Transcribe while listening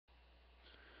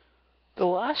The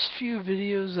last few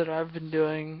videos that I've been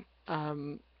doing,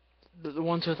 the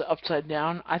ones with the upside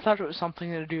down, I thought it was something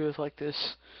to do with like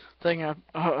this thing up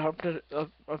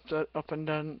and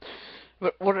down.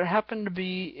 But what it happened to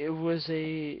be, it was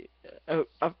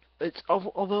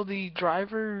although the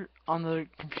driver on the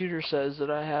computer says that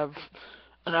I have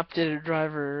an updated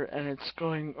driver and it's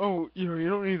going, oh, you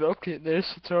don't need to update this,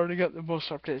 it's already got the most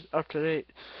updates up to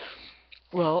date.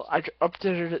 Well, I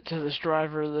updated it to this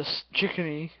driver, this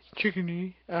chickeny.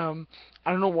 I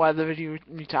don't know why the video of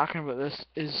me talking about this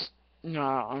is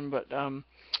not on, but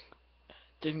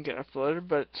didn't get uploaded.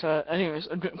 But anyways,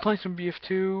 I'm playing some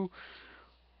BF2,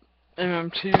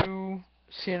 MM2,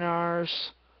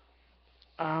 CNRs,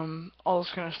 all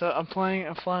this kind of stuff. I'm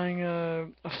flying a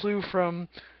flew from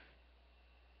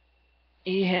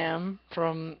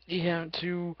from EHAM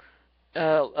to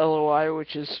LOI,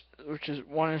 which is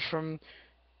one is from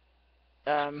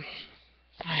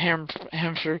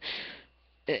Hampshire,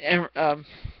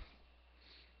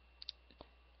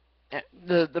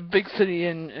 the big city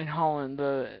in Holland,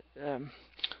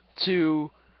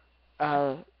 to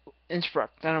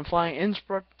Innsbruck. Then I'm flying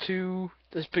Innsbruck to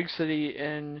this big city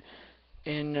in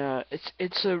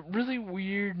it's a really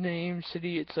weird name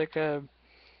city. It's like a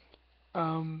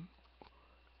um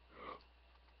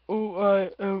oh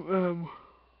I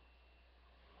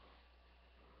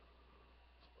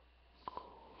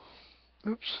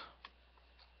oops.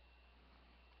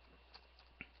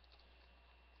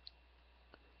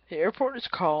 The airport is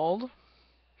called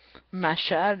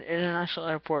Mashhad International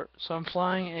Airport. So I'm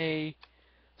flying a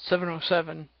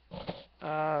 707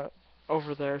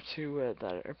 over there to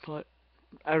that airport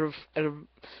out of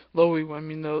Lowy. I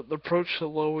mean the approach to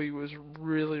Lowy was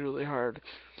really hard.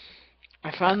 I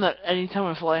found that anytime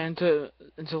I fly into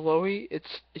Lowy,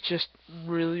 it's just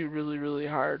really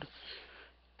hard,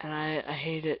 and I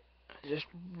hate it. I just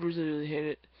really hate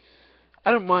it.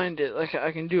 I don't mind it, like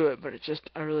I can do it, but it just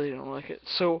I really don't like it.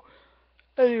 So,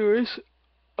 anyways,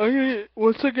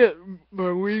 once I get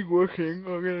my wing working,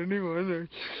 I'll get a new one. And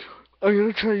I'm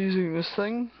gonna try using this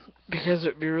thing because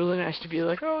it'd be really nice to be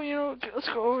like, oh, let's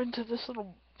go into this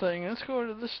little thing. Let's go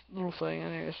into this little thing,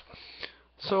 anyways.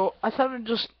 So I thought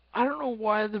I don't know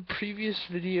why the previous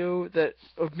video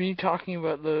of me talking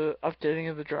about the updating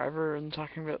of the driver and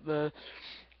talking about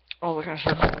all the kind of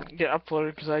stuff didn't get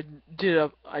uploaded, because I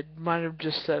might have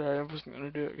just said I wasn't gonna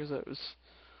do it because it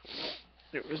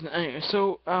was anyway.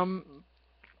 So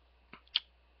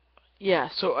yeah,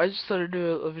 so I just thought I'd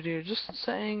do a video just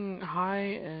saying hi,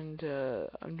 and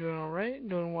I'm doing alright,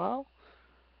 doing well.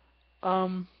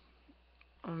 I'm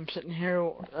sitting here.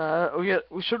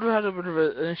 We sort of had a bit of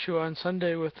an issue on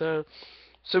Sunday with the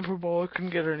Super Bowl. I couldn't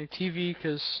get any TV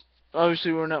because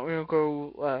obviously we don't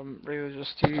go regular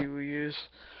just TV. We use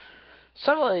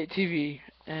satellite TV,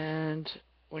 and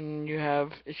when you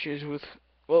have issues with,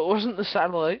 well, it wasn't the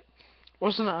satellite, it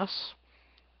wasn't us,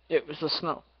 it was the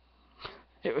snow.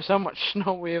 It was so much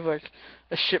snow. We have like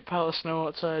a shit pile of snow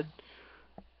outside,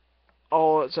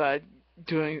 all outside,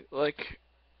 doing like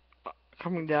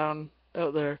coming down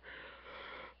out there.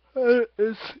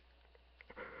 It's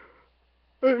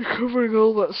covering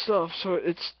all that stuff, so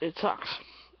it sucks.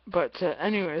 But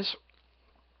anyways,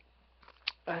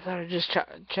 I thought I'd just chat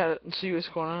and see what's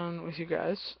going on with you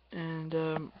guys, and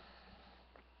I'm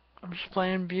just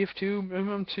playing BF2,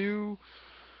 MM2.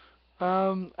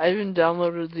 I even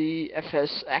downloaded the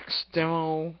FSX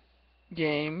demo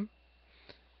game,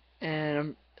 and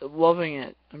I'm loving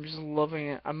it. I'm just loving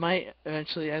it. I might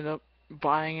eventually end up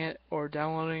buying it or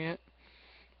downloading it.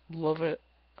 Love it.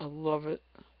 I love it.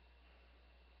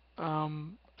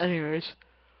 Anyways,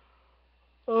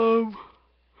 so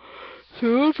the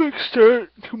Olympics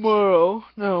start tomorrow.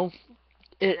 No,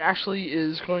 it actually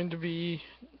is going to be,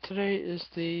 today is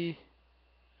the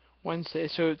Wednesday,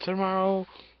 so tomorrow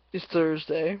is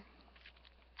Thursday.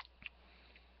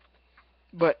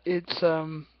 But it's,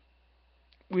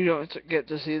 we don't get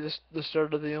to see the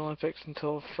start of the Olympics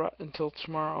until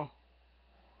tomorrow.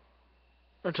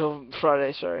 Or until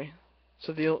Friday, sorry.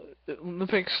 So the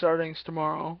Olympics starting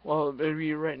tomorrow. Well, it'll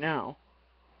be right now.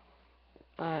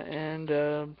 And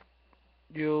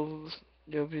you'll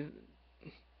be,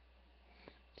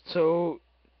 so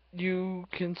you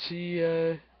can see.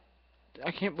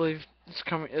 I can't believe it's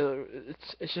coming.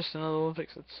 It's just another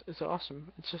Olympics. It's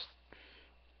awesome. It's just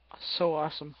so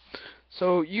awesome.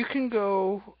 So you can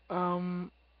go.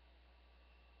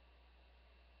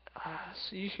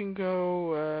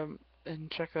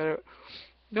 And check that out.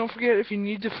 Don't forget, if you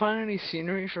need to find any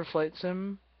scenery for Flight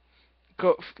Sim,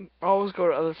 always go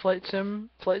to other Flight Sim,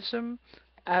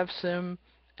 AvSim,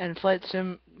 and flight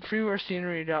sim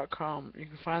freewarescenery.com. You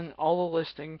can find all the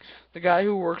listing. The guy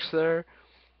who works there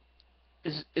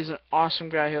is an awesome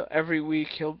guy. Every week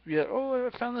he'll be like, oh,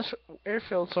 I found this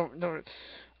airfield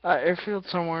airfield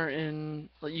somewhere in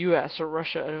the U.S. or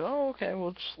Russia. And, oh, okay, well,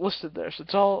 it's listed there, so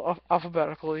it's all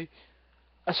alphabetically.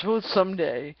 I suppose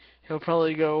someday he'll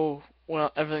probably go,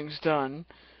 well, everything's done.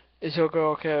 Is he'll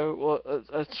go, okay, well,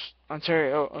 that's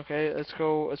Ontario, okay, let's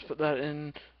put that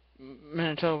in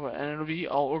Manitoba, and it'll be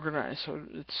all organized, so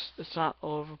it's not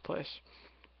all over the place.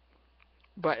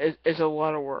 But it's a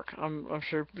lot of work. I'm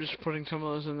sure just putting some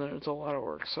of those in there, it's a lot of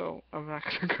work. So I'm not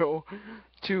gonna go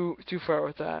too far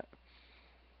with that.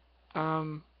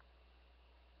 Um.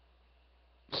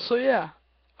 So yeah.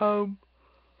 Um.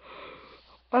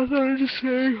 I thought I'd just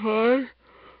say hi,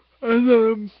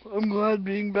 and I'm glad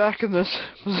being back in this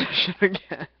position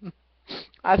again.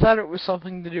 I thought it was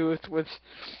something to do with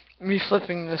me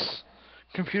flipping this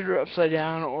computer upside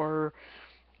down, or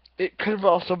it could have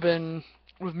also been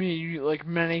with me like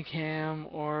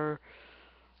Minicam or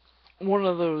one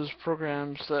of those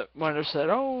programs that might have said,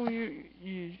 "Oh,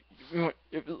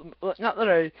 not that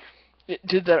I it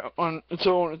did that on its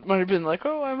own. It might have been like,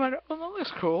 oh, oh, that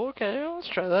looks cool. Okay, well, let's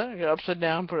try that." I got upside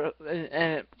down,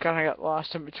 and it kind of got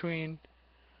lost in between,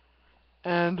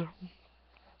 and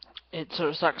it sort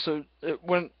of sucks. So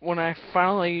when I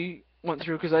finally went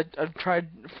through, because I've tried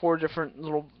 4 different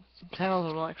little panels,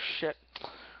 and I'm like, shit.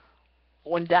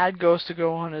 When Dad goes to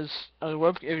go on his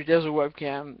web, if he does a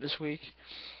webcam this week,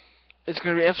 it's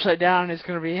gonna be upside down. It's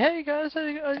gonna be, hey guys, how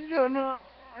you doing?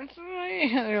 It's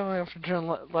me. I only have to turn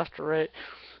left or right.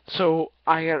 So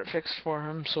I got it fixed for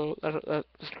him. So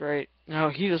that's great. Now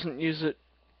he doesn't use it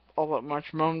all that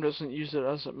much. Mom doesn't use it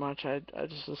as much. I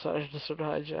just decided to sort of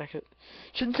hijack it.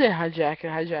 Shouldn't say hijack it.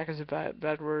 Hijack is a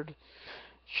bad word.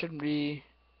 Shouldn't say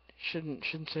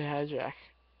hijack.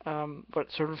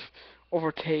 But sort of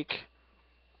overtake.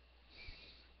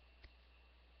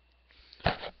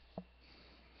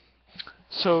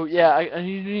 So yeah, I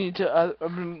need to. I've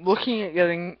been looking at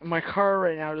getting my car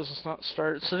right now. Does not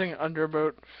start. It's sitting under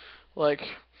about like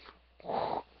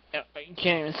you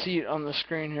can't even see it on the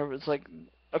screen here, but it's like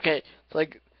okay, it's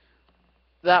like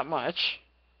that much,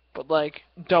 but like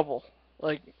double.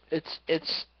 Like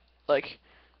it's like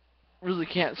really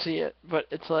can't see it, but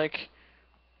it's like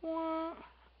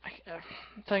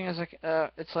thing is like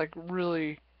it's like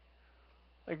really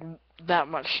like that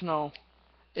much snow.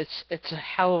 It's a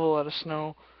hell of a lot of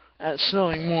snow, and it's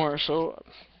snowing more, so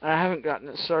I haven't gotten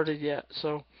it started yet.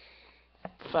 So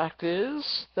fact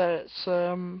is that it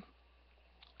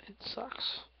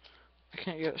sucks. I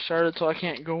can't get it started, so I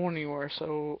can't go anywhere.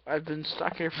 So I've been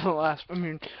stuck here for the last. I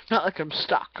mean, not like I'm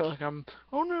stuck. Like oh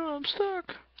no, I'm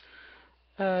stuck.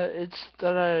 It's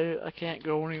that I can't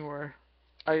go anywhere.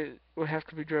 I would have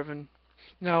to be driven.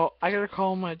 Now I gotta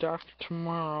call my doctor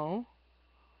tomorrow.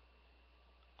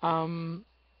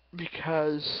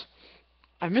 Because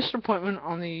I missed an appointment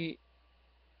on the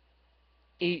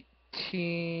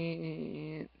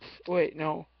 18th. Wait,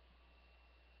 no.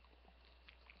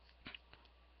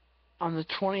 On the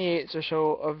 28th or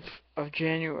so of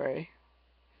January.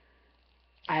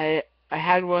 I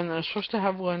had one. I was supposed to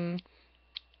have one.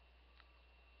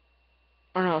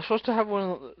 Or no, I was supposed to have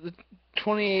one the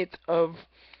 28th of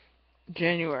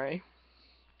January.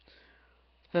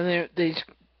 Then it's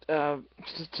a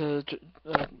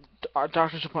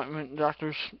doctor's appointment,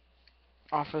 doctor's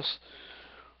office.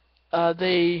 I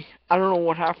don't know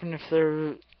what happened, if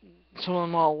some of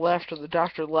them all left or the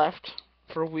doctor left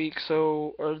for a week,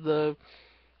 so, or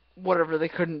whatever, they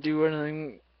couldn't do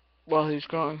anything while he was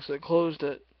gone, so they closed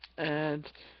it. And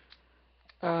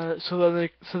so then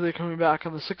they're coming back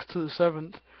on the 6th to the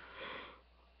 7th.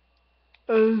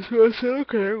 And so I said,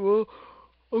 okay, well,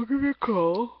 I'll give you a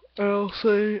call, and I'll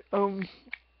say,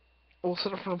 we'll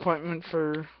set up an appointment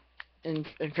for in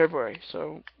February.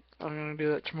 So I'm gonna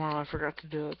do that tomorrow. I forgot to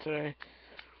do that today.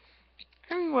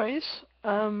 Anyways,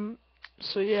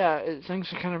 so yeah, things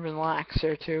have kind of been lax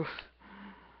there too.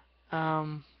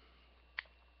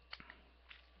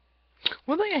 One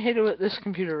thing I hate about this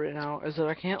computer right now is that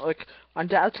I can't, like, on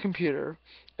Dad's computer,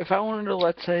 if I wanted to,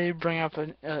 let's say, bring up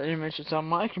an image that's on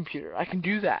my computer, I can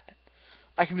do that.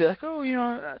 I can be like, oh,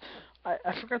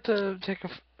 I forgot to take a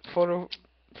photo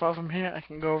file from here. I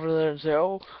can go over there and say,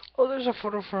 oh, there's a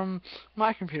photo from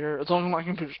my computer. As long as my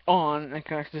computer's on and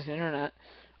connected to the internet,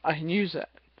 I can use that.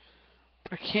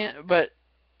 I can't, but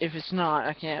if it's not,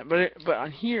 I can't. But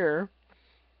on here,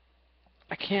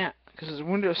 I can't, because it's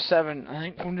Windows 7. I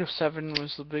think Windows 7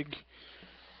 was the big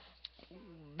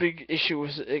issue,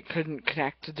 was that it couldn't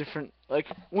connect to different, like,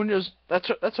 Windows.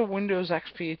 That's a Windows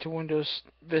XP to Windows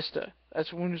Vista.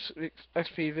 That's Windows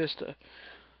XP Vista.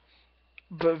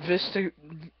 But Vista,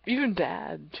 even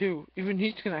Dad too, even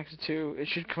he's connected to. It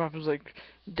should come up as like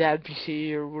Dad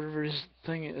PC or whatever his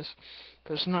thing is,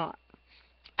 but it's not.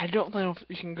 I don't know if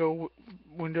you can go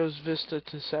Windows Vista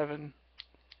to 7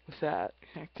 with that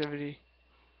connectivity.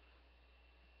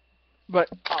 But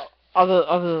other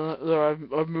than though,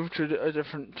 I've moved to a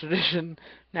different tradition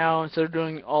now. Instead of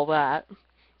doing all that,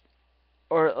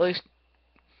 or at least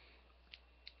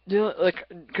like,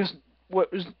 because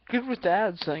what was good with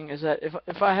Dad's thing is that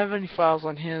if I have any files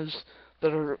on his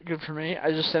that are good for me,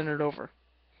 I just send it over.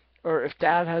 Or if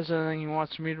Dad has anything he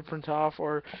wants me to print off,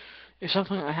 or if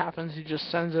something that happens, he just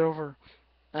sends it over,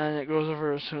 and it goes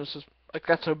over as soon as it's, like,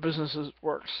 that's how businesses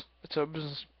works. That's how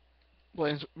business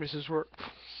places work.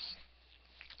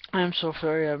 I am so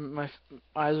sorry. My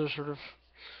eyes are sort of,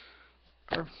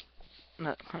 or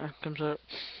that kind of comes out.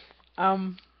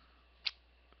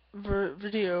 For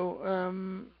video,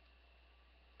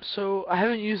 so I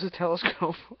haven't used the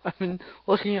telescope. I've been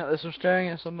looking at this. I'm staring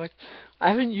at something. I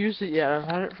haven't used it yet. I've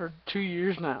had it for 2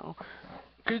 years now,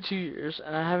 good 2 years,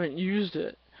 and I haven't used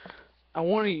it. I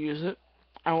want to use it.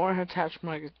 I want to attach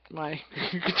my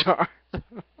guitar.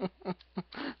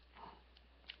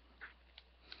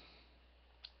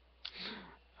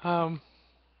 um,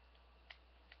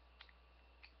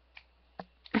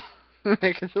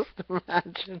 I can just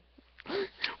imagine.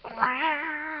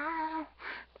 Wow!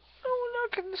 Oh,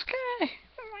 look in the sky!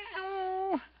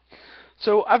 Wow!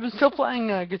 So I've been still playing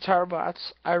Guitar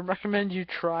Bots. I recommend you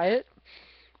try it.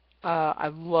 I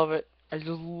love it. I just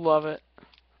love it.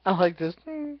 I like this.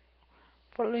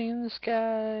 Falling in the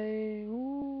sky.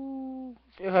 Ooh.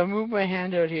 If I move my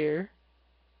hand out here,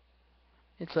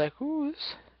 it's like, ooh,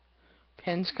 this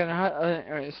pen's kind of hot.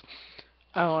 Anyways,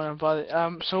 I don't want to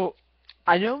bother. So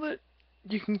I know that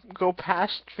you can go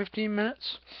past 15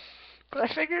 minutes, but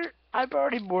I figured I've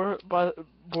already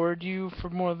bored you for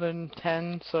more than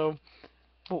 10, so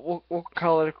we'll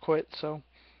call it a quit. So,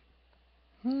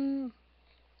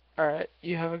 alright,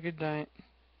 you have a good night.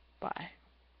 Bye.